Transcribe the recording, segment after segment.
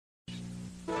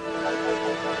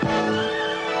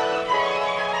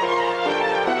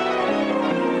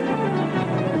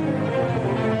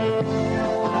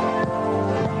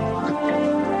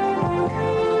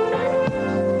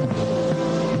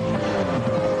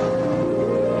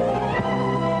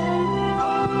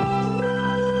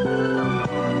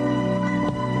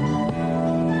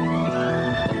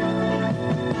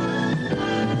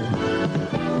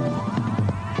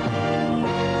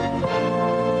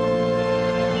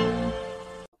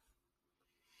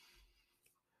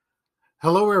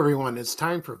Hello, everyone. It's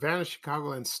time for Vanished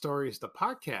Chicagoland Stories, the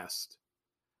podcast.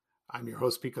 I'm your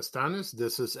host, Pete Costanis.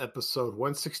 This is episode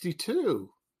 162,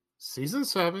 season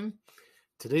 7.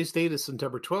 Today's date is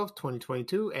September 12th,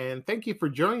 2022. And thank you for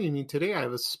joining me today. I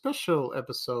have a special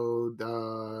episode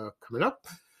coming up.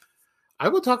 I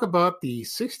will talk about the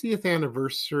 60th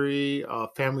anniversary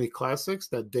of Family Classics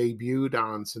that debuted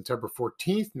on September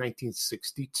 14th,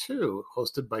 1962,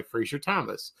 hosted by Frazier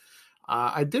Thomas.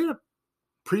 I did a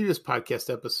previous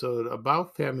podcast episode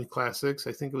about Family Classics.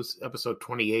 I think it was episode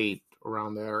 28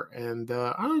 around there. And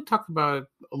I only talked about it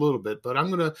a little bit, but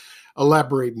I'm going to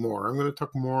elaborate more. I'm going to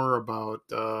talk more about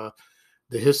the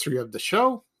history of the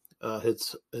show,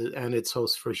 its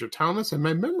host, Frazier Thomas, and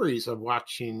my memories of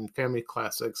watching Family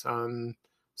Classics on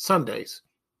Sundays.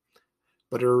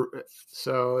 But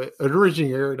so it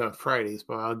originally aired on Fridays,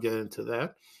 but I'll get into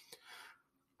that.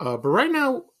 But right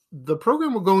now, the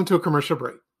program will go into a commercial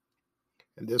break.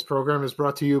 And this program is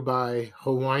brought to you by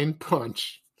Hawaiian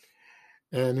Punch.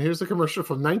 And here's a commercial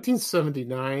from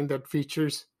 1979 that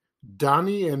features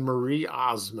Donnie and Marie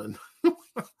Osmond.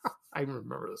 I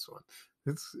remember this one.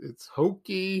 It's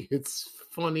hokey, it's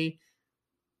funny,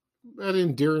 but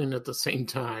endearing at the same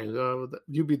time.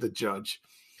 You be the judge.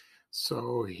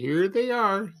 So here they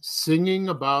are singing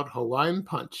about Hawaiian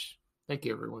Punch. Thank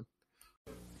you, everyone.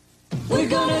 We're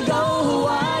gonna go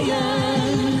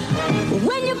Hawaiian.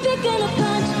 When you're picking a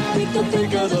punch, pick the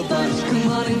pick of the bunch. Come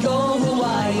on and go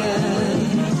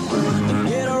Hawaiian.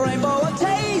 Get a rainbow of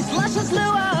taste, luscious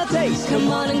luau taste.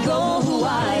 Come on and go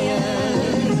Hawaiian.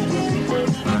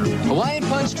 Hawaiian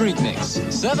Punch Drink Mix,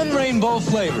 7 rainbow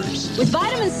flavors. With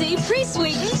vitamin C,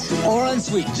 pre-sweetened. Or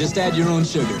unsweetened, just add your own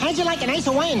sugar. How'd you like a nice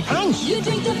Hawaiian punch? You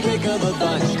drink the pick of the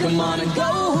bunch. Come on and go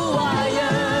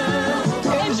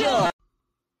Hawaiian. Enjoy.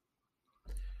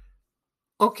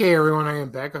 Okay, everyone, I am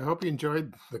back. I hope you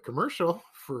enjoyed the commercial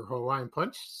for Hawaiian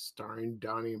Punch starring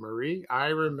Donnie and Marie. I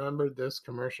remember this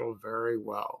commercial very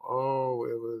well. Oh,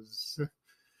 it was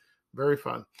very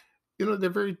fun. You know,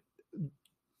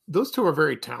 those two are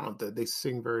very talented. They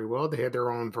sing very well. They had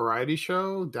their own variety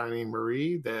show, Donnie and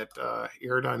Marie, that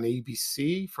aired on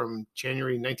ABC from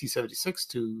January 1976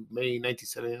 to May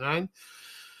 1979.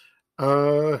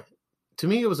 To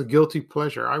me, it was a guilty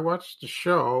pleasure. I watched the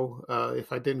show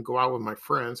if I didn't go out with my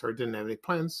friends or didn't have any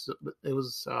plans. It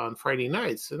was on Friday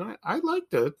nights, and I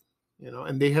liked it, you know.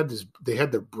 And they had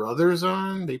their brothers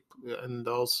on. They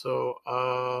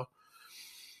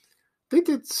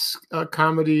did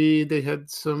comedy. They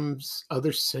had some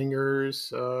other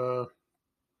singers,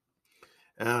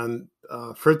 and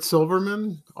Fred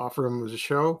Silverman offered him a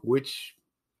show, which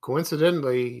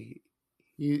coincidentally.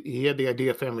 He had the idea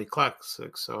of Family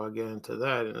Classics, so I'll get into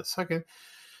that in a second.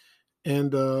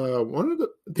 And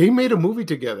they made a movie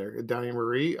together, Donnie and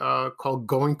Marie, called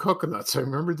Going Coconuts. I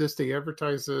remember this. They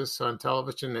advertised this on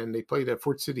television, and they played at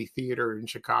Fort City Theater in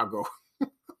Chicago.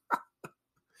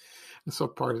 So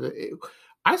part of it.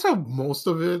 I saw most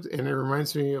of it, and it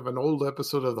reminds me of an old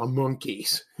episode of The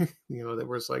Monkees. You know, there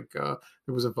was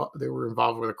they were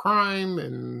involved with a crime,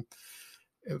 and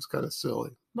it was kind of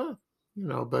silly, but. You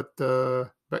know, but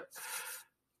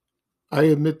I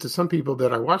admit to some people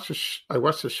that I watch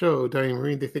the show, Donnie and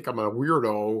Marie, they think I'm a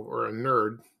weirdo or a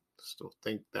nerd. Still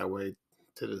think that way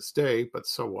to this day, but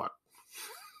so what?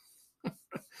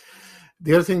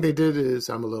 The other thing they did is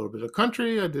I'm a little bit of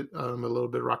country. I'm a little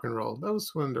bit of rock and roll. That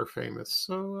was when they're famous.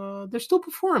 So they're still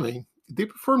performing. They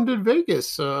performed in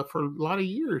Vegas for a lot of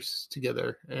years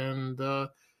together, and they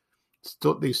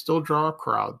still draw a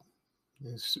crowd.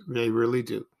 They really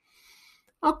do.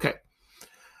 Okay.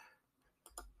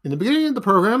 In the beginning of the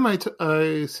program, I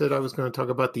said I was going to talk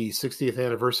about the 60th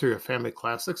anniversary of Family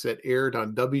Classics that aired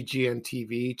on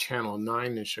WGN-TV Channel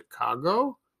 9 in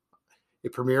Chicago.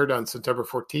 It premiered on September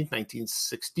 14th,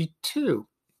 1962,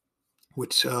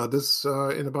 which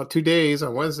in about 2 days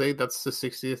on Wednesday, that's the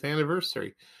 60th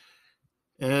anniversary.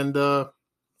 And I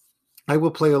will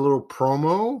play a little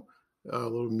promo, a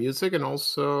little music, and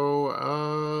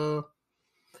also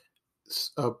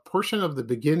a portion of the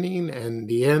beginning and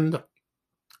the end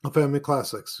of Family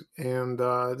Classics. And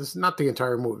this is not the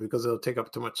entire movie because it'll take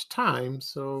up too much time.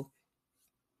 So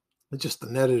it's just the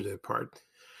edited part.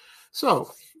 So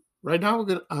right now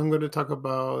I'm going to talk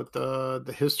about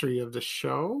the history of the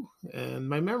show and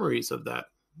my memories of that.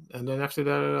 And then after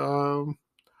that,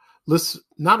 list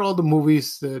not all the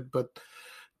movies but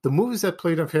the movies that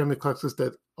played on Family Classics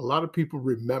that a lot of people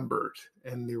remembered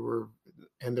and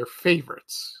their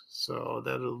favorites. So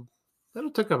that'll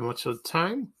take up much of the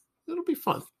time. It'll be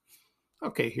fun.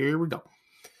 Okay, here we go.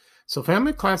 So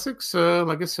Family Classics,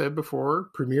 like I said before,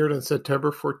 premiered on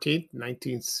September 14th,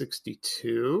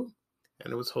 1962.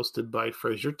 and it was hosted by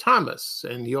Frazier Thomas.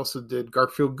 And he also did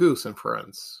Garfield Goose and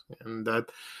Friends. And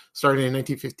that started in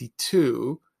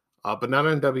 1952, but not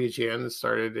on WGN. It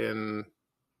started in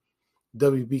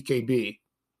WBKB,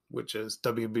 which is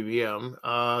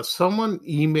WBBM. Someone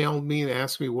emailed me and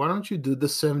asked me, why don't you do the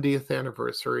 70th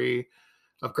anniversary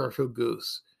of Garfield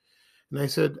Goose? And I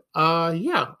said,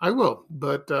 yeah, I will,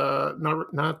 but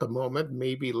not at the moment,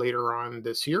 maybe later on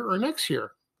this year or next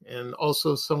year. And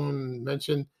also someone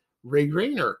mentioned Ray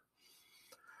Rayner.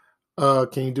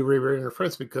 Can you do Ray Rayner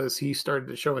Friends? Because he started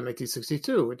the show in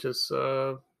 1962, which is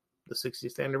the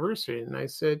 60th anniversary. And I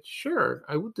said, sure,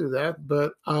 I would do that.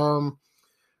 But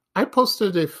I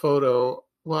posted a photo,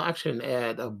 well, actually an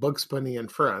ad of Bugs Bunny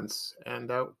and Friends. And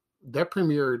that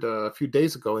premiered a few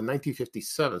days ago in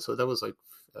 1957. So that was like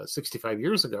 65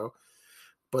 years ago.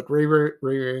 But Ray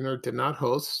Rayner did not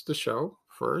host the show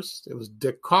first. It was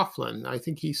Dick Coughlin. I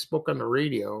think he spoke on the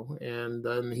radio, and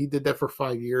then he did that for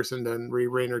 5 years, and then Ray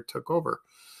Rayner took over.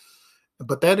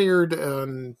 But that aired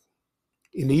in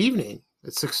the evening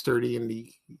at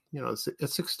 6:30 at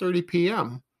 6:30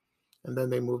 p.m. and then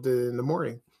they moved it in the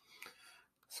morning.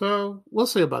 So we'll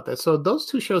see about that. So those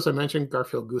two shows I mentioned,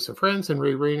 Garfield Goose and Friends and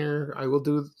Ray Rayner, I will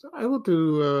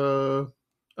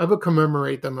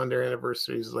commemorate them on their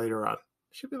anniversaries later on.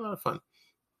 Should be a lot of fun.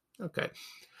 Okay.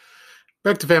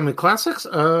 Back to Family Classics.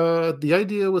 The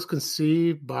idea was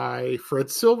conceived by Fred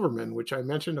Silverman, which I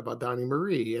mentioned about Donnie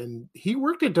Marie. And he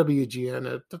worked at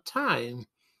WGN at the time.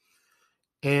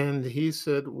 And he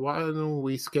said, why don't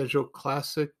we schedule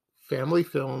classic family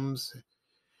films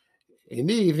in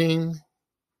the evening,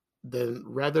 then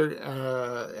rather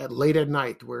at late at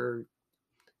night, where,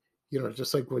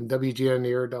 just like when WGN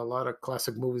aired a lot of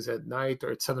classic movies at night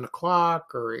or at 7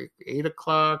 o'clock or 8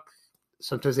 o'clock.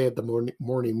 Sometimes they had the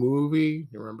morning movie.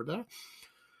 You remember that?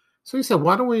 So he said,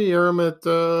 why don't we air them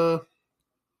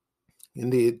in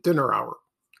the dinner hour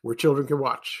where children can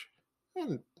watch?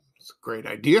 And it's a great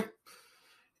idea.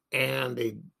 And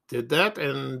they did that,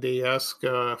 and they asked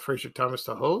Frazier Thomas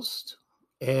to host.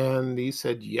 And he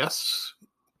said yes.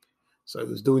 So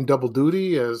he was doing double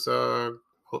duty as a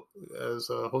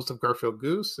host of Garfield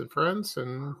Goose and Friends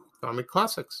and Family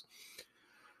Classics.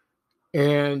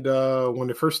 And when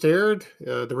it first aired,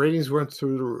 the ratings went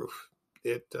through the roof.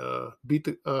 It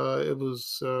it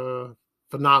was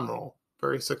phenomenal,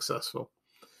 very successful.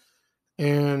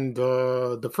 And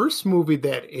the first movie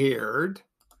that aired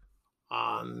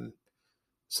on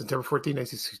September 14,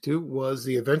 1962 was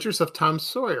The Adventures of Tom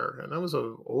Sawyer. And that was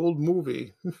an old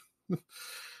movie,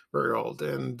 very old.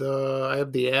 And I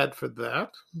have the ad for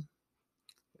that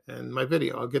and my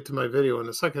video. I'll get to my video in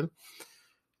a second.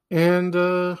 And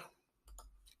there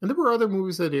were other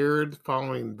movies that aired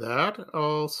following that.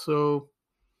 Also,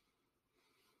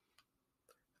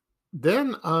 then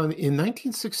in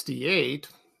 1968,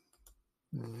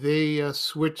 they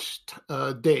switched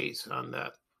days on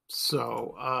that.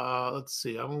 So let's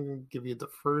see. I'm going to give you the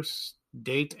first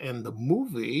date and the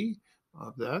movie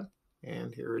of that.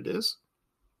 And here it is.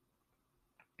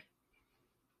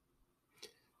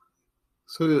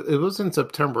 So it was in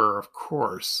September, of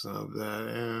course, of that.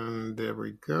 And there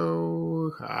we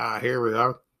go. Here we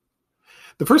are.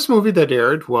 The first movie that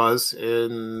aired was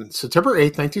in September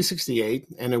 8th, 1968,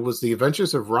 and it was The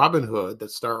Adventures of Robin Hood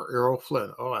that starred Errol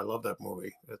Flynn. Oh, I love that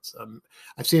movie. It's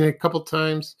I've seen it a couple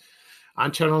times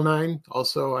on Channel 9,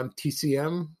 also on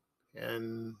TCM,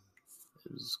 and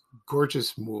it was a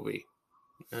gorgeous movie.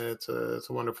 It's a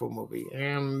wonderful movie.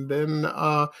 And then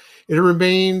it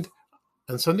remained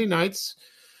on Sunday nights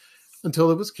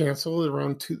until it was canceled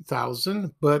around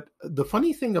 2000. But the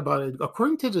funny thing about it,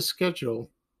 according to the schedule,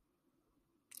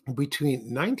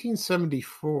 between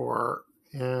 1974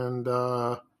 and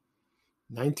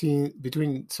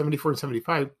between 74 and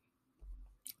 75,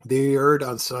 they aired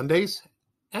on Sundays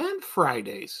and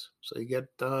Fridays. So you get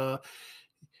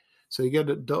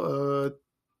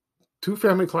two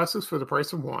family classics for the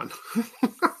price of one.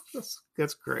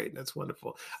 That's great. That's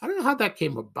wonderful. I don't know how that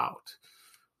came about.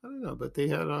 I don't know, but they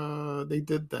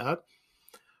did that.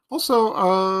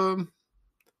 Also,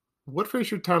 what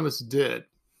Frazier Thomas did,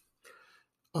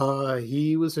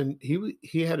 he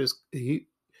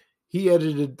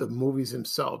edited the movies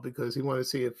himself because he wanted to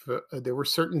see if there were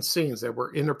certain scenes that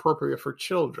were inappropriate for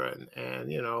children,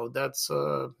 and that's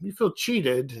you feel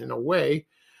cheated in a way,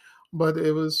 but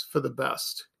it was for the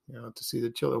best. To see the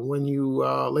children. When you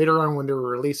later on, when they were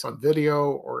released on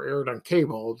video or aired on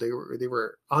cable, they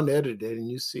were unedited, and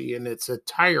you see in its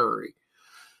entirely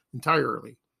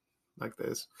like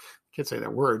this. Can't say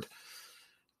that word.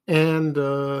 And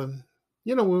when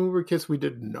we were kids, we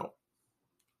didn't know.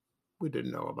 We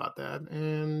didn't know about that,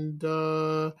 and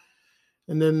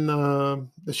And then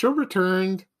the show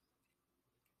returned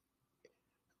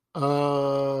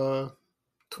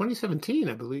 2017,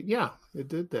 I believe. Yeah, it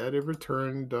did that. It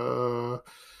returned,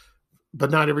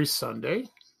 but not every Sunday.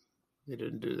 They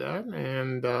didn't do that.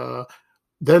 And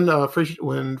then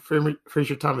when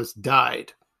Frazier Thomas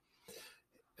died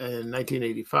in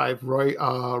 1985,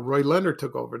 Roy Leonard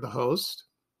took over the host,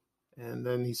 and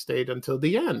then he stayed until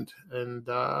the end. And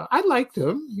I liked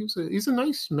him. He's a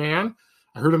nice man.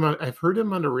 I've heard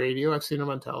him on the radio. I've seen him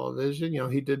on television.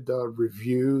 He did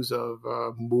reviews of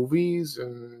movies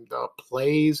and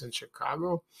plays in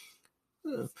Chicago.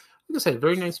 Like I say,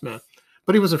 very nice man.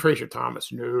 But he wasn't Frazier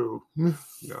Thomas. No. It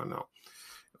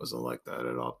wasn't like that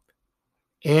at all.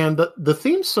 And the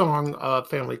theme song of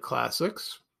Family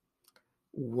Classics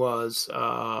was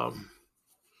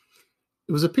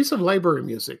it was a piece of library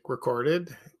music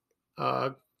recorded.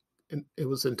 And it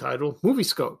was entitled Movie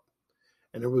Scope.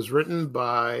 And it was written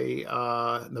by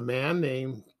the man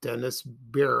named Dennis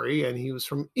Berry, and he was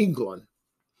from England.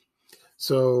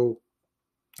 So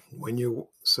I'm going to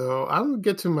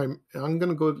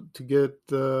go to get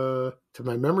to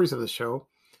my memories of the show.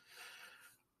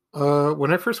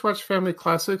 When I first watched Family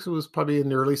Classics, it was probably in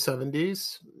the early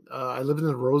 70s. I lived in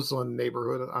the Roseland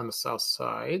neighborhood on the south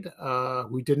side.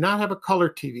 We did not have a color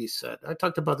TV set. I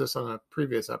talked about this on a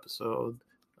previous episode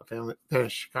of Family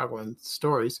Chicagoland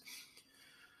Stories.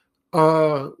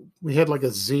 We had like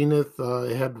a Zenith.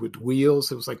 It had with wheels.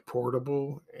 It was like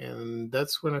portable, and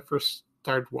that's when I first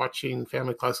started watching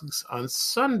Family Classics on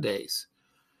Sundays.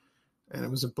 And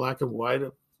it was in black and white.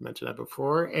 I've mentioned that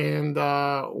before. And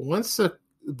once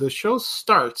the show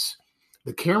starts,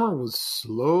 the camera would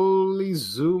slowly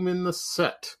zoom in the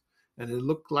set, and it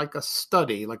looked like a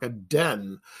study, like a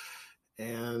den.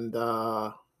 And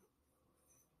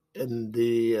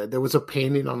there was a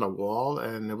painting on the wall,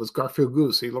 and it was Garfield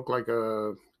Goose. He looked like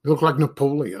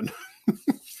Napoleon.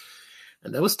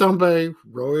 And that was done by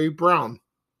Roy Brown,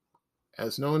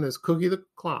 as known as Cookie the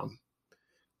Clown,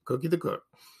 Cookie the Cook.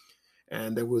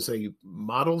 And there was a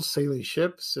model sailing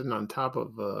ship sitting on top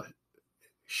of a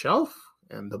shelf,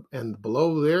 and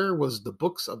below there was the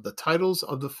books of the titles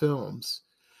of the films,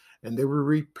 and they were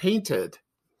repainted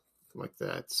like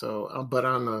that. So, but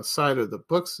on the side of the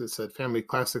books, it said Family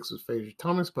Classics with Frazier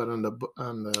Thomas, but on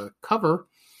the cover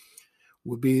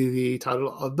would be the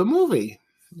title of the movie,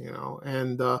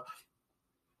 And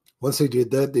once they did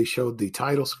that, they showed the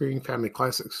title screen, Family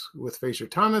Classics with Frazier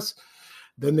Thomas.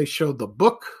 Then they showed the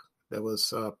book that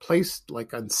was placed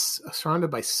like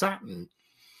surrounded by satin,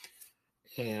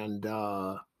 and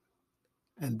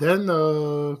then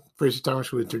Frazier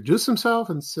Thomas would introduce himself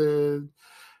and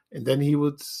then he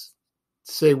would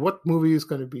say what movie is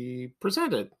going to be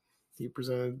presented. He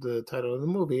presented the title of the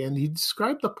movie, and he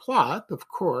described the plot, of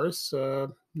course,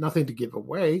 nothing to give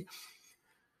away.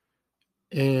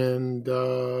 And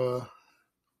and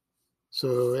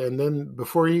then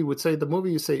before he would say the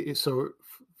movie, you say, so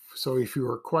if you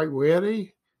are quite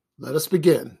ready, let us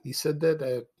begin. He said that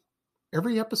at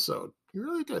every episode. He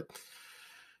really did.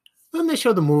 Then they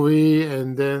showed the movie,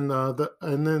 and then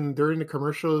during the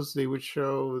commercials, they would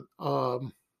show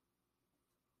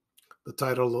the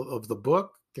title of the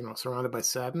book, surrounded by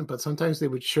satin. But sometimes they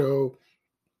would show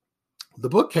the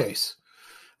bookcase,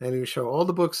 and he would show all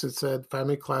the books that said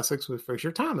Family Classics with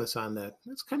Frazier Thomas on that.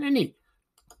 It's kind of neat,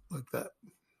 like that.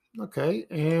 Okay,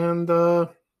 and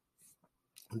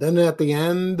then at the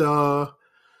end.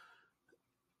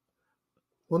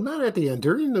 Well, not at the end.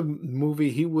 During the movie,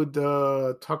 he would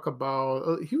talk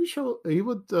about. He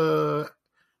would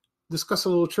discuss a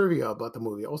little trivia about the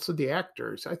movie. Also, the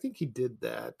actors. I think he did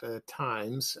that at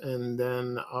times. And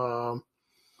then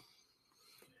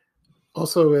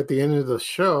also at the end of the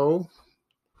show,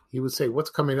 he would say, "What's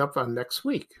coming up on next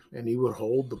week?" And he would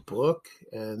hold the book,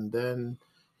 and then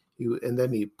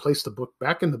he placed the book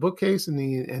back in the bookcase,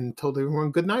 and told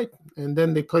everyone good night. And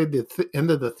then they played the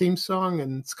end of the theme song,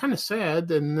 and it's kind of sad.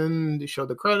 And then they showed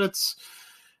the credits,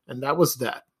 and that was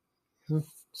that.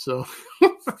 So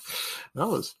that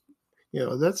was,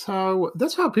 that's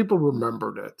how people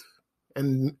remembered it,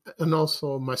 and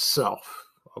also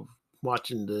myself of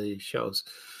watching the shows.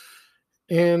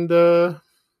 And let's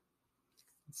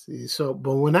see. So,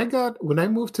 but when I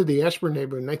moved to the Ashburn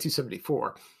neighborhood in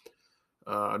 1974.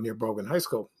 Near Brogan High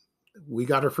School, we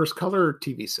got our first color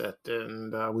TV set,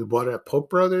 and we bought it at Polk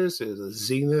Brothers. It was a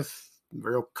Zenith,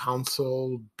 real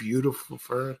console, beautiful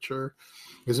furniture.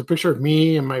 There's a picture of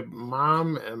me and my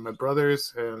mom and my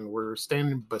brothers, and we're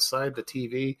standing beside the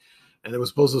TV, and it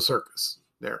was Bozo Circus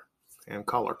there in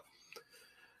color.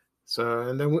 So,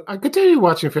 and then I continued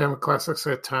watching Family Classics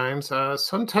at times.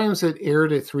 Sometimes it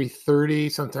aired at 3:30,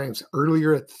 sometimes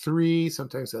earlier at 3,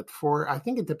 sometimes at 4. I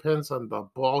think it depends on the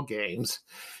ball games,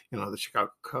 the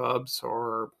Chicago Cubs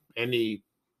or any,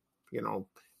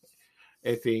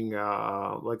 anything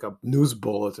like a news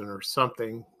bulletin or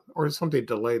something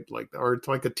delayed like that, or it's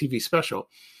like a TV special.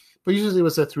 But usually it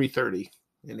was at 3:30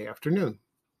 in the afternoon.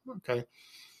 Okay.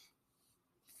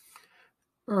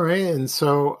 All right, and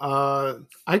so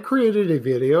I created a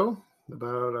video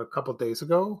about a couple days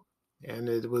ago, and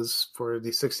it was for the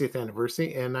 60th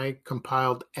anniversary, and I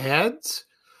compiled ads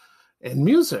and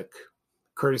music,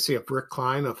 courtesy of Rick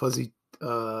Klein of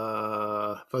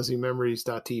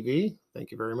fuzzymemories.tv.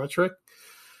 Thank you very much, Rick.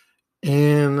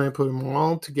 And I put them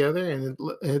all together, and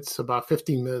it's about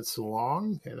 15 minutes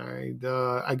long, and I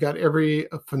got every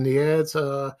from the ads.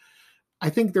 I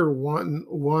think there were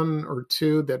one or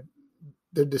two that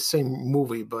they're the same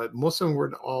movie, but most of them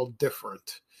were all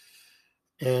different.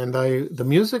 And the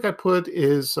music I put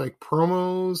is like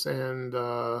promos and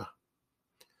the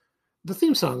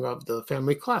theme song of the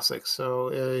Family Classics.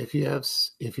 So if you have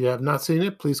not seen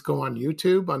it, please go on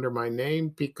YouTube under my name,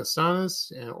 Pete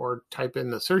Castanes, or type in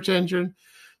the search engine,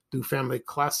 do Family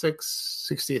Classics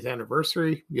 60th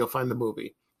anniversary. You'll find the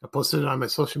movie. I posted it on my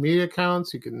social media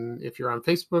accounts. You can, if you're on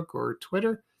Facebook or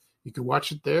Twitter, you can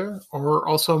watch it there, or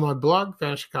also on my blog,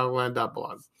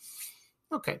 vanishchicagoland.blog.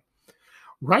 Okay.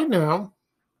 Right now,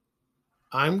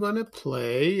 I'm going to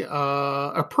play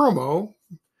a promo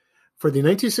for the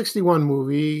 1961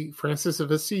 movie Francis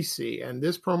of Assisi, and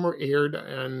this promo aired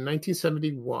in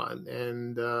 1971,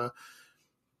 and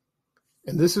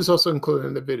this is also included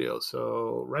in the video.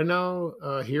 So right now,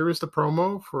 here is the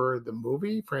promo for the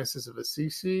movie Francis of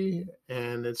Assisi,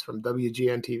 and it's from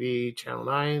WGN-TV Channel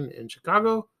 9 in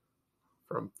Chicago,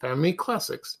 from Family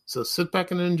Classics. So sit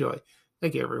back and enjoy.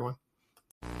 Thank you, everyone.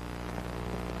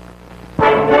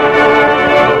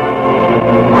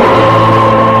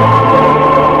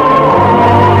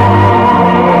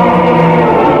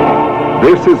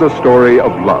 This is a story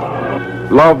of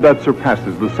love. Love that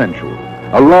surpasses the sensual.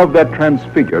 A love that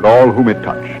transfigured all whom it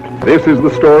touched. This is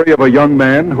the story of a young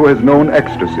man who has known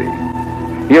ecstasy.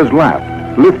 He has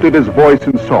laughed, lifted his voice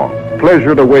in song,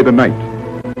 pleasured away the night,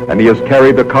 and he has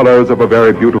carried the colors of a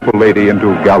very beautiful lady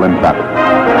into gallant battle.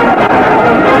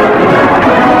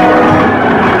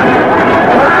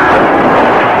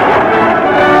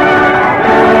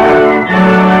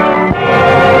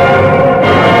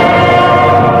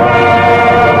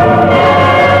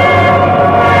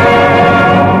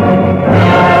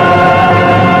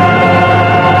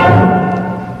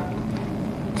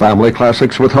 Family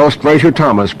Classics with host Frazier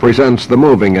Thomas presents the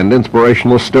moving and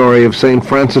inspirational story of St.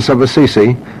 Francis of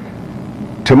Assisi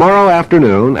tomorrow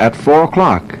afternoon at 4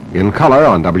 o'clock in color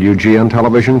on WGN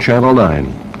Television Channel 9.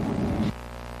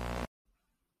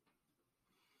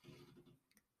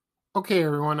 Okay,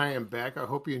 everyone, I am back. I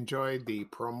hope you enjoyed the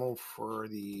promo for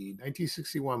the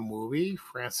 1961 movie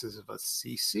Francis of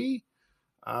Assisi.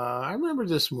 I remember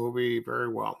this movie very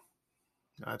well.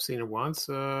 I've seen it once.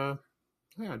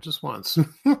 Just once.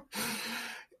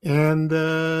 And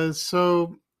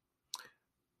so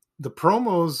the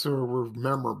promos were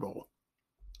memorable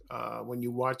when you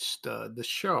watched the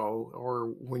show,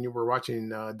 or when you were watching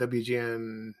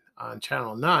WGN on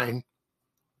Channel 9,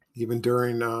 even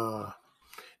during the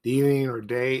evening or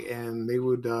day, and they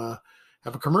would have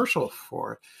a commercial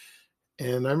for it.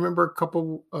 And I remember a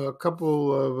couple of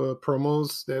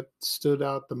promos that stood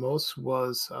out the most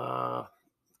was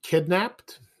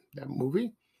Kidnapped, that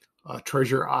movie,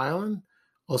 Treasure Island,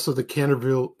 also the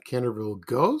Canterville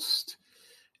Ghost,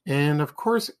 and of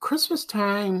course, Christmas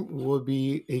Time will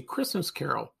be A Christmas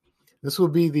Carol. This will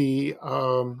be the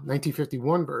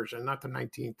 1951 version, not the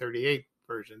 1938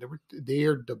 version. They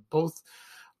are both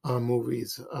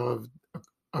movies of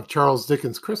Charles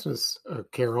Dickens' Christmas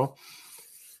Carol,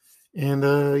 and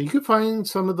you can find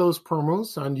some of those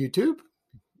promos on YouTube.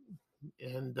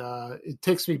 And it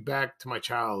takes me back to my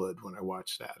childhood when I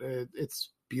watched that. It's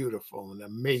beautiful and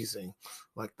amazing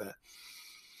like that.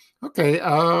 Okay,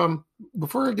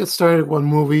 before I get started, what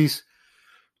movies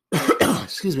I'm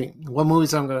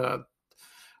going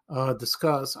to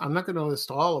discuss. I'm not going to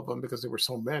list all of them because there were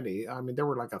so many. I mean, there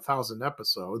were like 1,000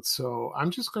 episodes. So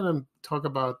I'm just going to talk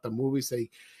about the movies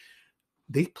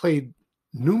they played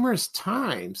numerous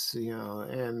times,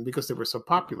 and because they were so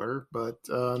popular. But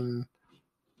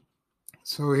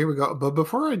so here we go. But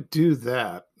before I do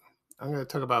that, I'm going to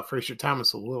talk about Frazier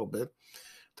Thomas a little bit,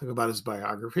 talk about his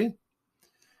biography.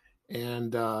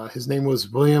 And his name was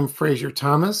William Frazier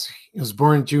Thomas. He was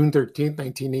born June 13th,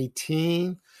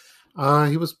 1918.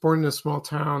 He was born in a small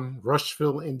town,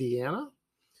 Rushville, Indiana.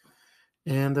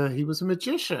 And he was a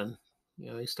magician.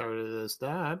 He started as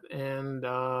that, and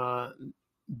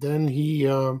then he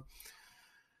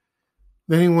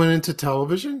went into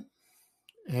television.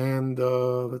 And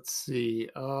let's see.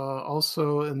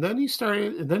 Also, and then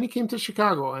he came to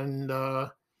Chicago, and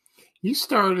he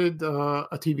started a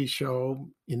TV show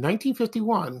in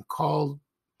 1951 called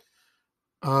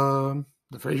The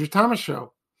Frazier Thomas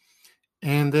Show.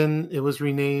 And then it was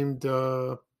renamed,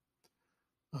 then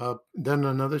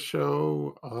another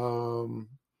show.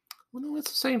 Well, no,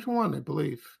 it's the same one, I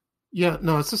believe. Yeah,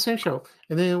 no, it's the same show.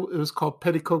 And then it was called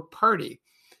Petticoat Party.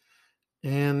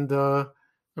 And I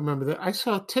remember that I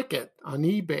saw a ticket on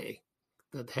eBay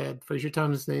that had Frazier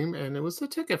Thomas' name, and it was the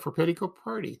ticket for Petticoat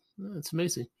Party. It's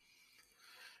amazing.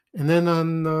 And then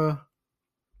on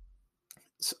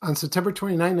September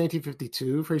 29,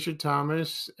 1952, Frazier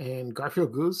Thomas and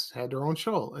Garfield Goose had their own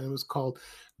show, and it was called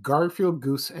Garfield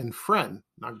Goose and Friend,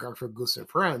 not Garfield Goose and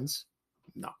Friends.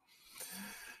 No.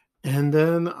 And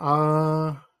then,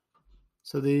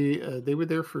 so they were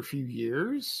there for a few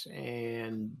years,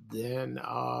 and then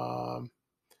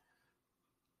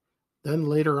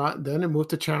later on, then it moved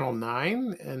to Channel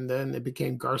 9, and then it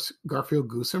became Garfield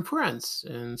Goose and Friends.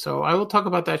 And so I will talk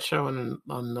about that show on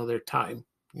another time,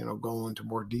 go into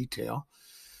more detail.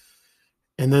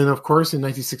 And then, of course, in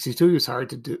 1962, he was hired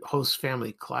to host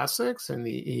Family Classics, and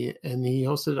he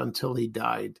hosted until he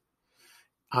died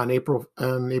on April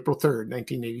 3rd,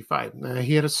 1985.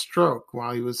 He had a stroke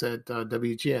while he was at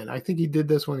WGN. I think he did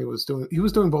this when he was doing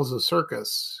Bozo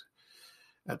Circus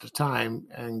at the time,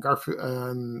 and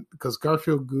because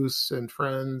Garfield Goose and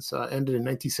Friends ended in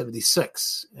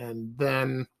 1976, and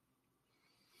then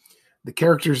the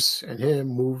characters and him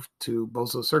moved to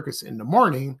Bozo Circus in the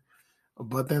morning,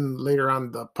 but then later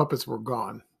on the puppets were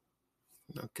gone.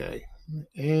 Okay,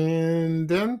 and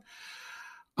then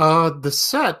the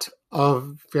set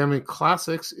of Family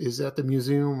Classics is at the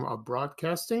Museum of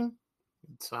Broadcasting.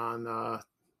 It's on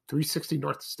 360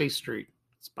 North State Street.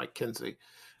 It's by Kinsey.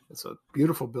 It's a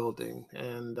beautiful building.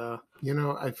 And,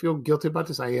 I feel guilty about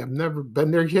this. I have never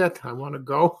been there yet. I want to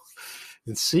go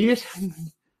and see it.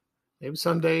 Maybe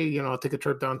someday, I'll take a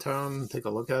trip downtown and take a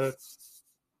look at it.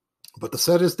 But the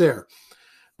set is there.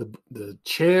 The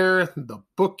chair, the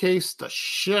bookcase, the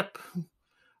ship,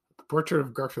 the portrait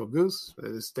of Garfield Goose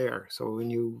is there. So when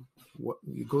you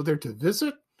go there to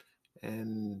visit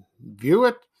and view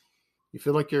it, you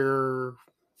feel like you're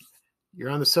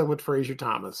on the set with Frazier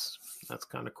Thomas. That's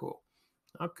kind of cool.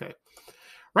 Okay.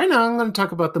 Right now, I'm going to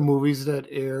talk about the movies that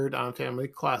aired on Family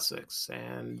Classics.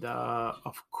 And,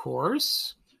 of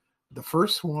course, the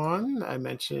first one I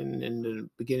mentioned in the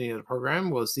beginning of the program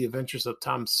was The Adventures of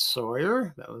Tom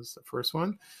Sawyer. That was the first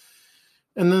one.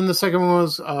 And then the second one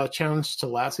was Challenge to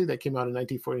Lassie that came out in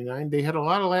 1949. They had a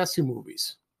lot of Lassie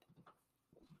movies.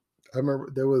 I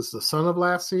remember there was The Son of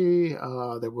Lassie.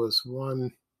 There was one,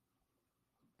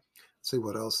 let's see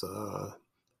what else.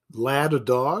 Lad a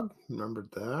Dog. Remember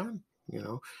that?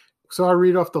 So I'll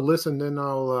read off the list and then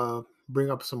I'll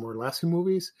bring up some more Lassie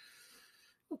movies.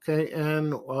 Okay,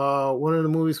 and one of the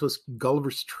movies was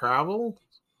Gulliver's Travel.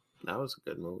 That was a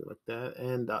good movie like that.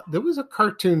 And there was a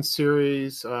cartoon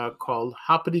series called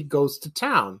Hoppity Goes to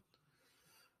Town.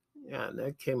 Yeah,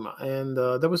 that came out. And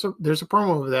there's a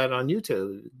promo of that on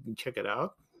YouTube. You can check it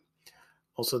out.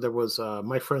 Also, there was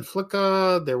My Friend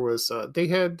Flicka. There was they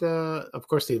had, of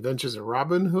course, The Adventures of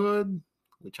Robin Hood,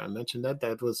 which I mentioned that.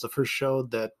 That was the first show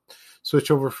that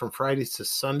switched over from Fridays to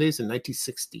Sundays in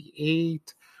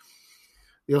 1968.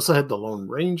 They also had The Lone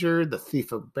Ranger, The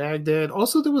Thief of Baghdad.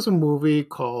 Also, there was a movie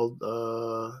called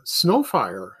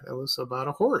Snowfire. It was about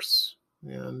a horse.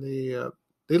 And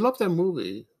they loved that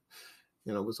movie.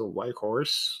 It was a white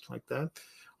horse like that.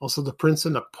 Also, The Prince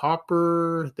and the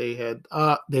Pauper. They had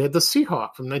The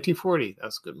Seahawk from 1940.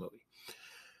 That's a good movie.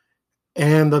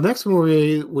 And the next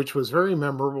movie, which was very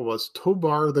memorable, was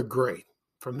Tobar the Great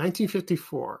from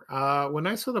 1954. When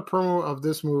I saw the promo of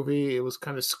this movie, it was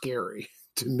kind of scary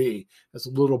to me as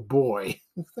a little boy.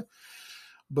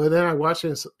 But then I watched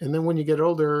it, and then when you get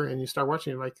older and you start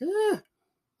watching, you're like, that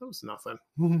was nothing.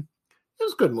 It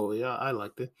was a good movie. I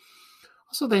liked it.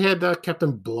 Also, they had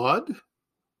Captain Blood.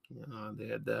 They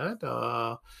had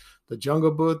that. The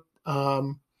Jungle Book.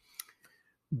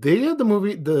 They had the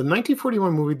movie, the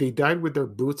 1941 movie, They Died with Their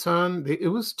Boots On. It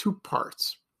was 2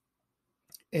 parts.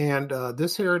 And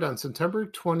this aired on September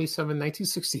 27,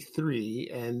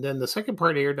 1963. And then the second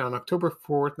part aired on October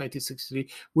 4th, 1963,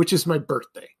 which is my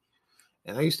birthday.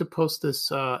 And I used to post this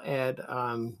ad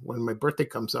when my birthday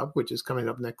comes up, which is coming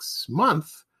up next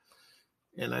month.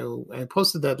 And I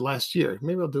posted that last year.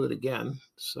 Maybe I'll do it again.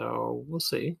 So we'll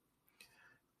see.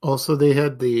 Also, they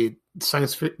had the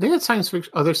They had science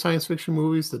fiction, other science fiction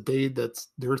movies. The Day That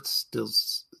the Earth Still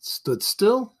Stood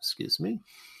Still. Excuse me.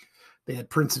 They had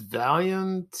Prince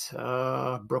Valiant,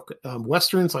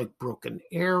 westerns like Broken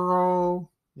Arrow.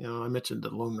 You know, I mentioned The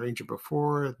Lone Ranger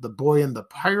before. The Boy and the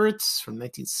Pirates from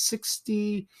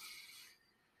 1960.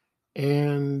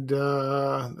 And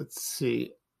let's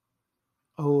see.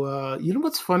 Oh, you know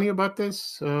what's funny about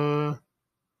this?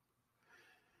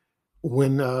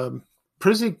 When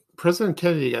President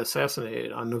Kennedy got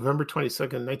assassinated on November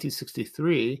 22nd,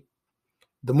 1963,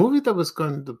 the movie that was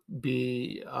going to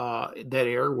be that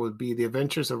air would be The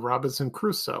Adventures of Robinson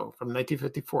Crusoe from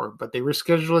 1954, but they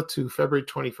rescheduled it to February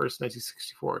 21st,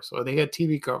 1964. So they had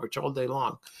TV coverage all day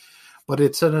long. But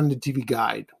it said on the TV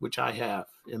Guide, which I have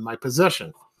in my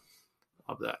possession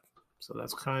of that. So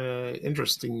that's kind of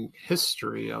interesting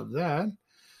history of that.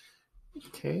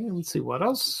 Okay, let's see what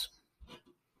else.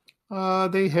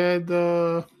 They had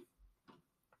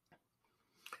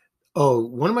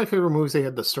one of my favorite movies. They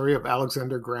had The Story of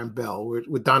Alexander Graham Bell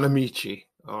with Don Amici.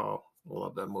 Oh, I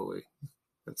love that movie.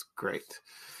 That's great.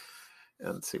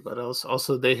 And let's see what else.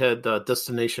 Also, they had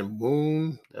Destination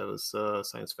Moon. That was a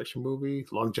science fiction movie.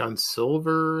 Long John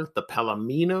Silver, The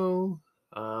Palomino.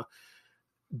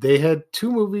 They had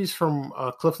two movies from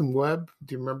Clifton Webb.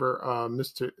 Do you remember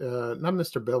not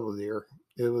Mr. Belvedere?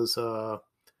 It was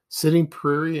Sitting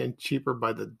Prairie and Cheaper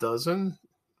by the Dozen.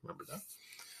 Remember that?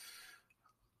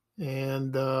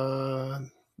 And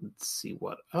let's see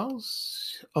what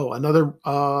else. Oh, another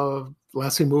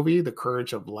Lassie movie, The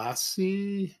Courage of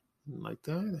Lassie, like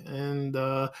that. And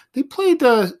they played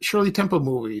the Shirley Temple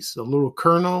movies, The Little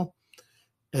Colonel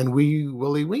and Wee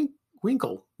Willie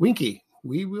Winky.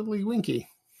 Wee Willie Winky.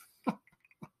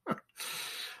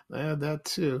 I had that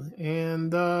too.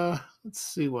 And let's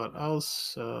see what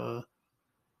else.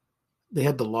 They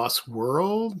had The Lost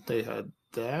World. They had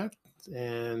that.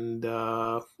 And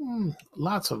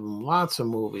lots of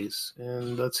movies.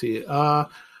 And let's see.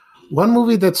 One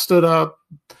movie that stood out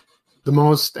the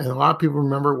most, and a lot of people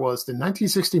remember, was the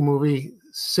 1960 movie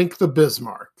Sink the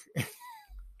Bismarck.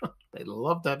 They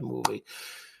loved that movie.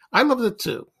 I loved it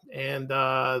too. And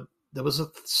there was a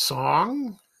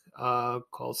song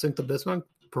called Sink the Bismarck,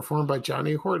 performed by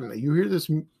Johnny Horton. You hear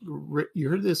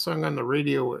this song on the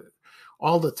radio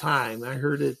all the time. I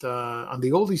heard it on the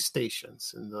oldie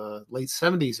stations in the late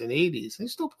 70s and 80s. They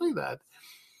still play that.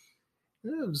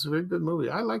 Yeah, it was a very good movie.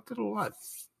 I liked it a lot.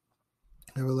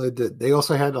 I really did. They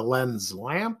also had Aladdin's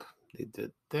Lamp. They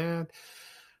did that.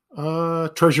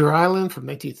 Treasure Island from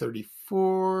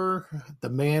 1934. The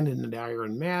Man in the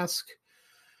Iron Mask.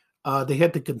 They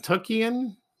had The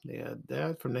Kentuckian. They had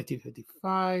that from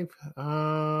 1955.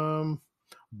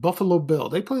 Buffalo Bill.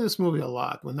 They play this movie a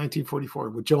lot in 1944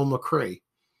 with Joel McCrea.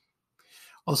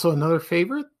 Also another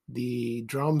favorite, The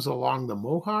Drums Along the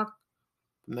Mohawk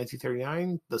from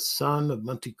 1939. The Son of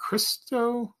Monte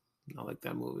Cristo. I like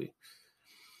that movie.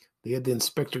 They had The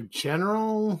Inspector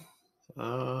General.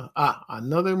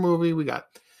 Another movie we got,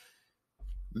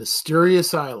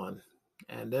 Mysterious Island.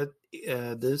 And that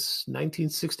this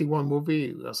 1961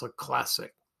 movie was a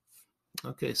classic.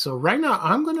 Okay, so right now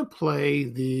I'm going to play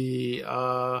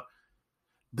the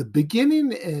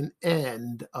beginning and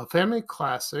end of Family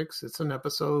Classics. It's an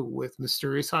episode with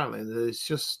Mysterious Island. It's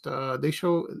just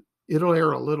it'll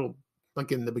air a little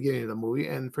like in the beginning of the movie,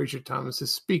 and Frazier Thomas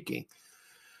is speaking.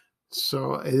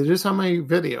 So it is on my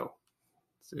video,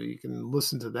 so you can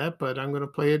listen to that. But I'm going to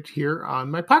play it here on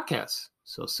my podcast.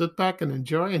 So sit back and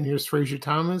enjoy. And here's Frazier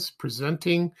Thomas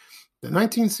presenting the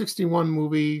 1961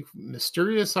 movie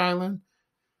Mysterious Island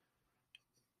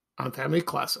on Family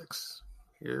Classics.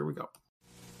 Here we go.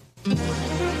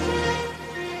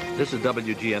 This is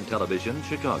WGN Television,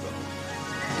 Chicago.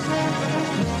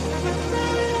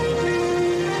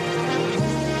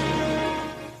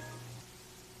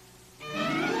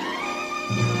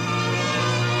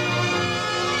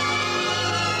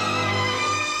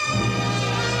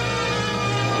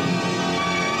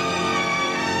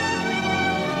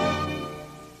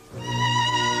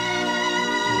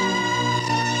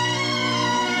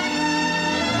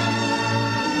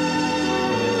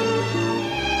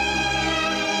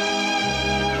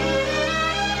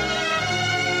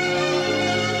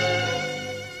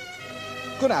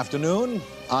 Good afternoon.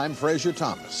 I'm Frazier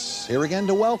Thomas, here again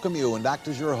to welcome you and act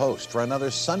as your host for another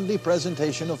Sunday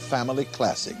presentation of Family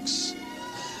Classics.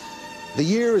 The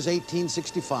year is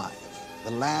 1865,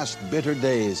 the last bitter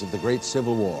days of the Great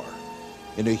Civil War.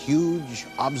 In a huge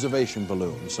observation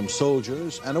balloon, some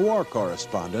soldiers and a war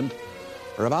correspondent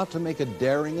are about to make a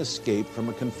daring escape from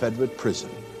a Confederate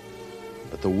prison.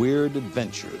 But the weird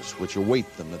adventures which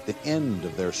await them at the end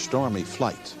of their stormy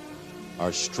flight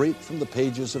are straight from the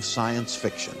pages of science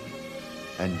fiction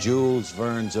and Jules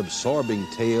Verne's absorbing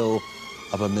tale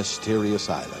of a mysterious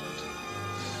island.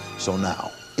 So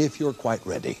now, if you're quite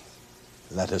ready,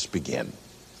 let us begin.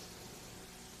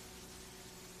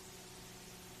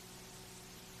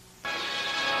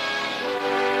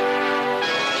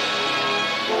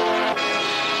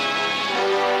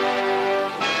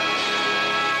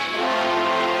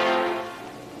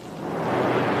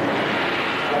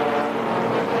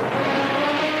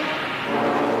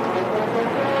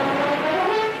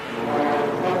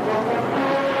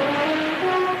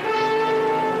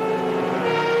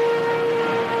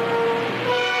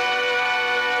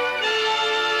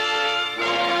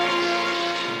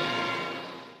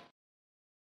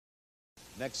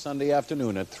 Next Sunday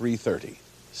afternoon at 3:30,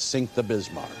 Sink the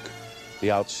Bismarck,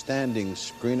 the outstanding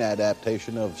screen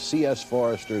adaptation of C.S.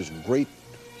 Forrester's great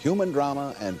human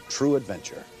drama and true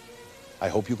adventure. I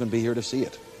hope you can be here to see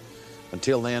it.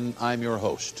 Until then, I'm your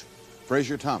host,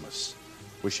 Frazier Thomas,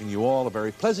 wishing you all a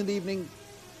very pleasant evening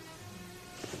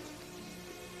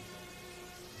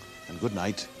and good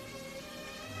night.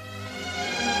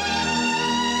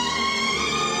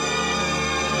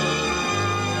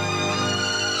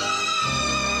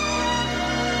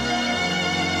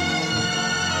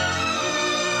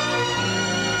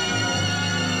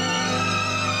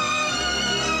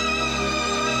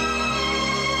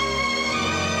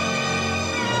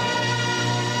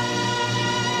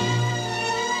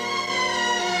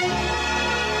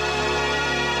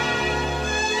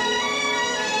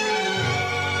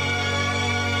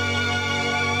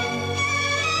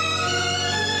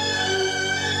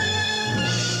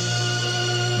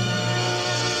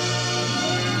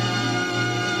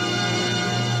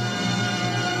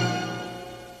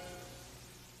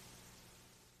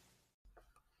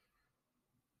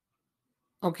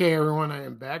 Okay, everyone, I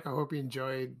am back. I hope you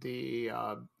enjoyed the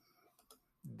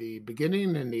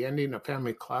beginning and the ending of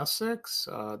Family Classics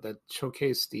that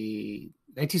showcased the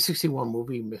 1961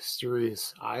 movie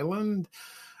Mysterious Island.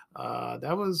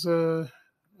 That's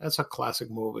a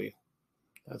classic movie.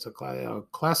 That's a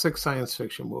classic science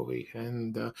fiction movie,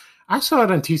 and I saw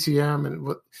it on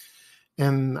TCM,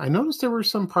 and I noticed there were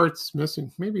some parts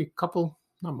missing, maybe a couple,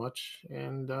 not much,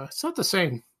 and it's not the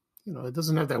same. You know, it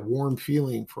doesn't have that warm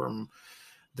feeling from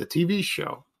the TV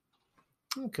show.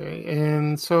 Okay,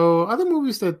 and so other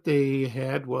movies that they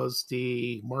had was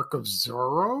the Mark of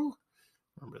Zorro.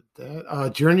 Remember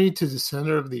that? Journey to the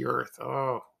Center of the Earth.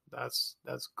 Oh, that's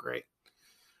great.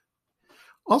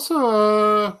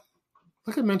 Also,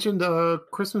 like I mentioned,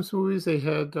 Christmas movies, they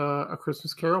had A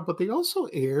Christmas Carol, but they also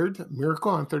aired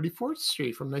Miracle on 34th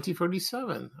Street from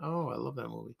 1947. Oh, I love that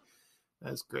movie.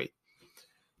 That's great.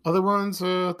 Other ones,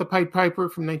 The Pied Piper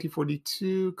from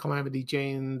 1942, Calamity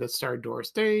Jane that starred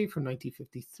Doris Day from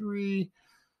 1953.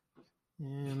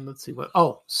 And let's see what.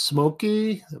 Oh,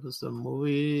 Smokey. That was the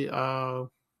movie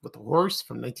with the horse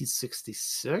from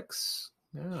 1966.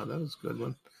 Yeah, that was a good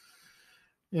one.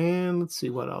 And let's see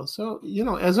what else. So, you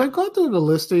know, as I go through the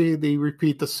list, they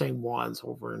repeat the same ones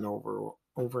over and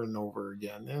over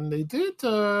again. And they did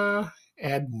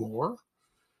add more.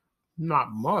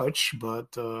 Not much,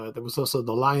 but there was also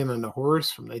The Lion and the Horse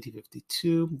from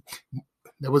 1952.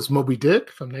 There was Moby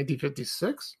Dick from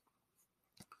 1956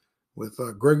 with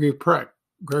Gregory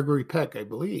Peck, I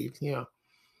believe. Yeah.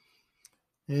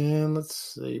 And let's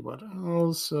see what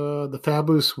else. The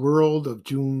Fabulous World of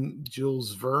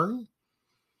Jules Verne.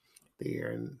 They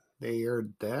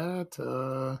aired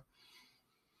that.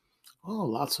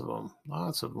 Lots of them.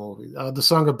 Lots of movies. The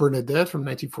Song of Bernadette from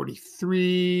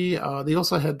 1943. They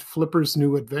also had Flipper's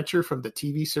New Adventure from the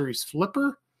TV series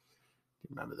Flipper. You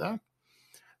remember that?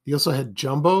 They also had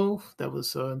Jumbo. That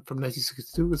was from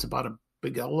 1962. It's about a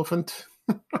big elephant.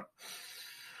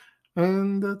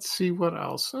 And let's see what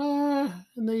else. And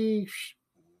they,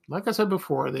 like I said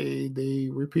before, they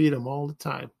repeat them all the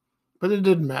time. But it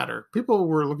didn't matter. People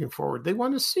were looking forward. They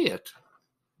want to see it.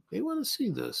 They want to see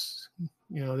this.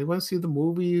 You know, they want to see the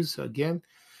movies again.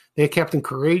 They had Captain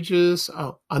Courageous.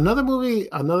 Oh, another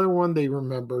one they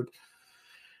remembered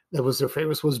that was their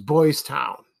favorite was Boys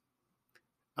Town.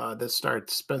 That starred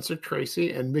Spencer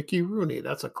Tracy and Mickey Rooney.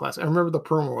 That's a classic. I remember the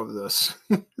promo of this.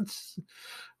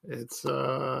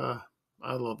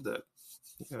 I loved it.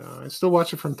 I still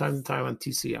watch it from time to time on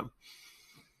TCM.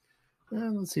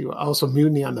 And let's see. Also,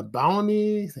 Mutiny on the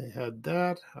Bounty. They had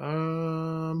that.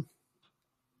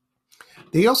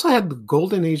 They also had the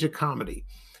Golden Age of Comedy.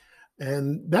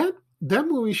 And that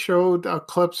movie showed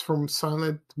clips from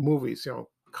silent movies, you know,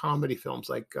 comedy films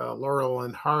like Laurel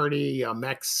and Hardy,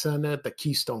 Max Sennett, The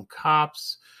Keystone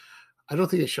Cops. I don't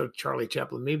think they showed Charlie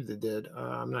Chaplin. Maybe they did.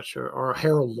 I'm not sure. Or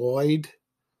Harold Lloyd.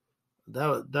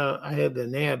 That I had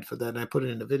an ad for that, and I put it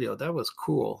in the video. That was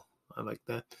cool. I like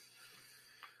that.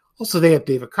 Also, they had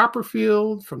David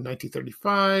Copperfield from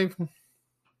 1935.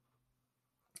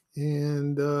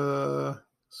 And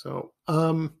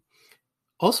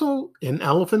also An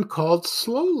Elephant Called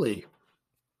Slowly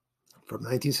from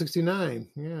 1969.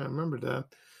 Yeah, I remember that.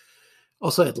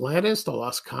 Also Atlantis, The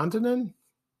Lost Continent.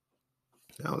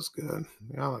 That was good.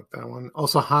 Yeah, I like that one.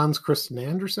 Also Hans Christian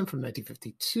Andersen from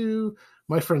 1952.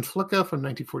 My Friend Flicka from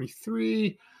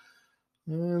 1943.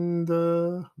 And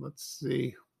let's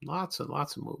see. Lots of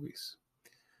movies.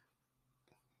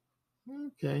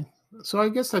 Okay. So I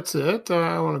guess that's it.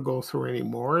 I don't want to go through any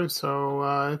more. So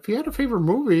if you had a favorite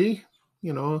movie,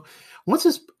 once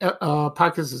this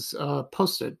podcast is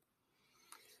posted,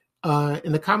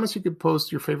 in the comments you could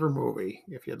post your favorite movie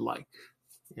if you'd like.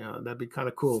 That'd be kind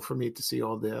of cool for me to see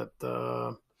all that.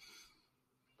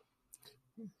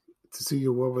 To see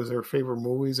what was their favorite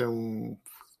movies, and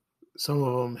some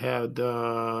of them had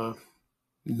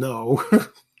no.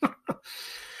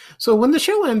 So when the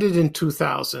show ended in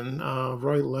 2000,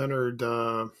 Roy Leonard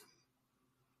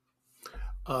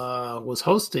was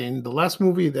hosting. The last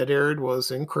movie that aired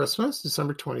was in Christmas,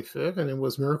 December 25th, and it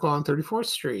was Miracle on 34th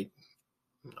Street.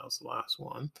 That was the last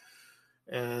one.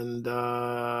 And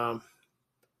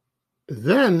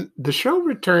then the show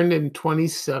returned in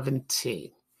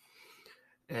 2017.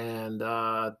 And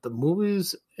the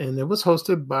movies, and it was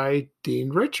hosted by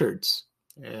Dean Richards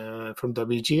from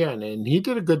WGN, and he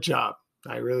did a good job.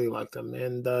 I really liked him.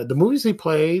 And the movies he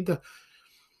played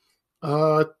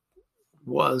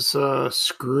was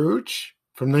Scrooge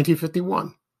from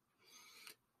 1951.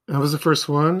 That was the first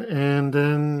one. And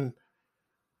then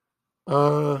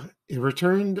it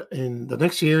returned in the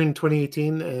next year in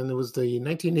 2018, and it was the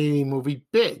 1980 movie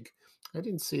Big. I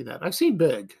didn't see that. I've seen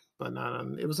Big, but not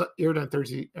on. It was aired on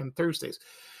Thursdays.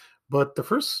 But the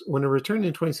first, when it returned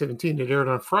in 2017, it aired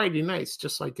on Friday nights,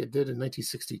 just like it did in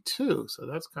 1962. So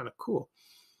that's kind of cool.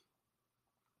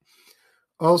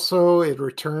 Also, it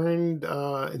returned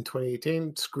in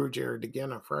 2018. Scrooge aired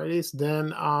again on Fridays.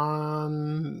 Then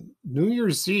on New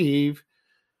Year's Eve,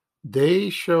 they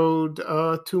showed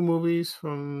two movies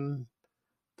from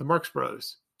the Marx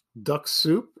Brothers, Duck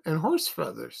Soup and Horse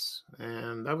Feathers.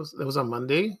 And that was on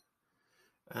Monday.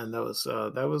 And that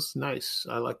was nice.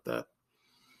 I like that.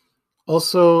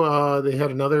 Also, they had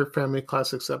another Family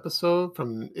Classics episode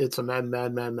from It's a Mad,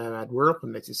 Mad, Mad, Mad, Mad World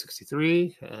from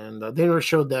 1963. And they never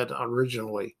showed that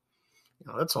originally.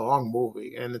 That's a long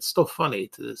movie, and it's still funny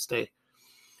to this day.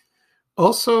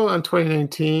 Also, in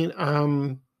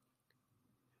 2019,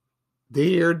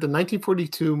 they aired the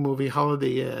 1942 movie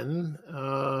Holiday Inn.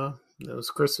 It was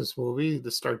a Christmas movie,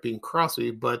 the start being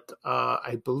Crosby, but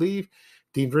I believe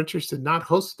Dean Richards did not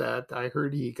host that. I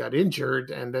heard he got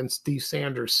injured, and then Steve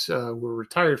Sanders, who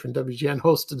retired from WGN,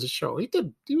 hosted the show.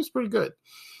 He was pretty good.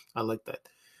 I like that.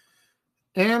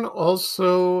 And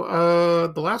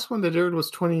also, the last one that aired was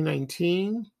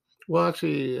 2019. Well,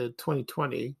 actually,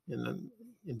 2020 in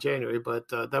January, but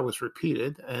that was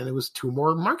repeated, and it was two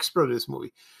more Marx Brothers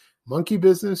movie, Monkey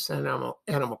Business and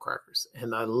Animal Crackers.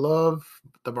 And I love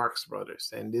the Marx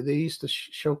Brothers, and they used to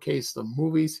showcase the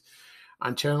movies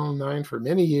on Channel 9 for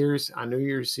many years on New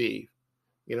Year's Eve.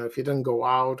 If you didn't go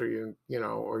out or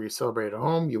you celebrate at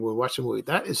home, you would watch a movie.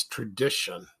 That is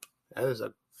tradition. That is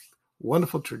a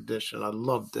wonderful tradition. I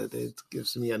loved it. It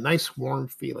gives me a nice warm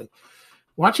feeling.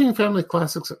 Watching Family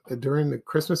Classics during the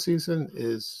Christmas season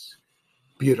is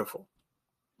beautiful.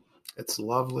 It's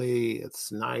lovely.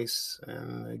 It's nice,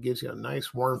 and it gives you a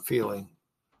nice warm feeling.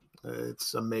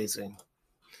 It's amazing.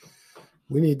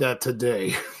 We need that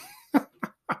today.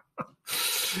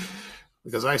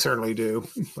 Because I certainly do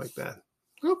like that.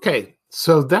 Okay,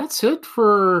 so that's it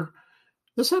for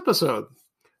this episode.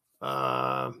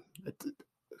 For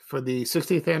the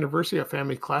 60th anniversary of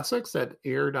Family Classics that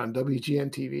aired on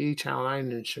WGN-TV Channel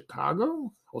 9 in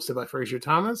Chicago, hosted by Frazier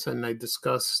Thomas, and I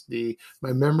discussed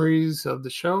my memories of the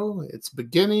show, its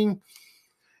beginning,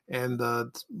 and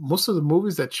most of the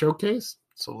movies that showcased.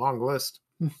 It's a long list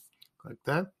like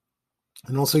that.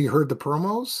 And also you heard the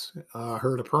promos,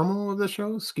 heard a promo of the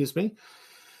show,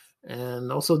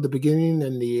 and also the beginning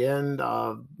and the end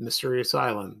of Mysterious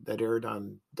Island that aired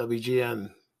on WGN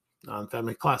on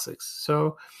Family Classics.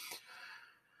 So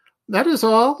that is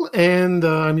all, and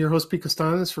I'm your host, Pete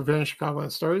Costanis for Vanished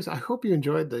Chicagoland Stories. I hope you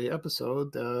enjoyed the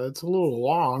episode. It's a little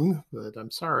long, but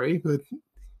I'm sorry, but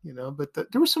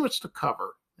there was so much to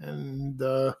cover, and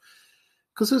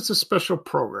because it's a special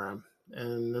program.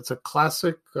 And it's a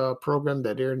classic program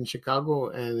that aired in Chicago,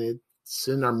 and it's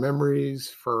in our memories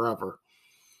forever.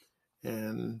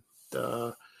 And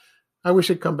I wish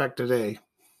it'd come back today.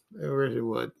 I really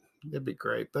would. It'd be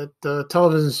great. But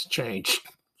television's changed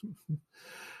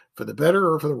for the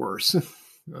better or for the worse.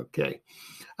 Okay.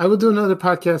 I will do another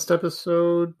podcast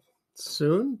episode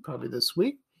soon, probably this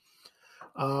week.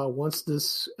 Once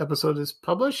this episode is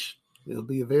published, it'll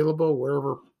be available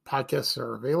wherever podcasts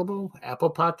are available.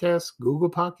 Apple Podcasts, Google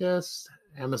Podcasts,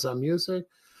 Amazon Music,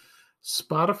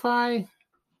 Spotify.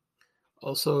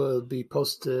 Also, it'll be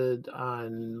posted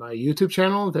on my YouTube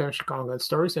channel, Vanishing Chicagoland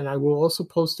Stories, and I will also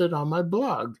post it on my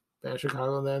blog,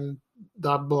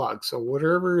 vanishingchicagoland.blog. So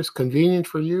whatever is convenient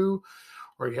for you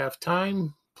or you have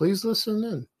time, please listen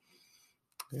in.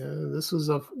 Yeah, this was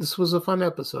a fun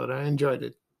episode. I enjoyed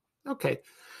it. Okay,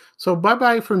 so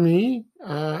bye-bye from me.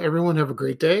 Everyone have a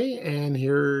great day, and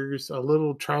here's a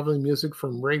little traveling music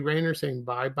from Ray Rayner saying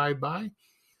bye, bye, bye.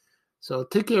 So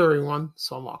take care, everyone.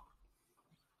 So long.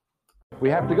 We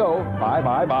have to go. Bye,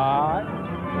 bye, bye.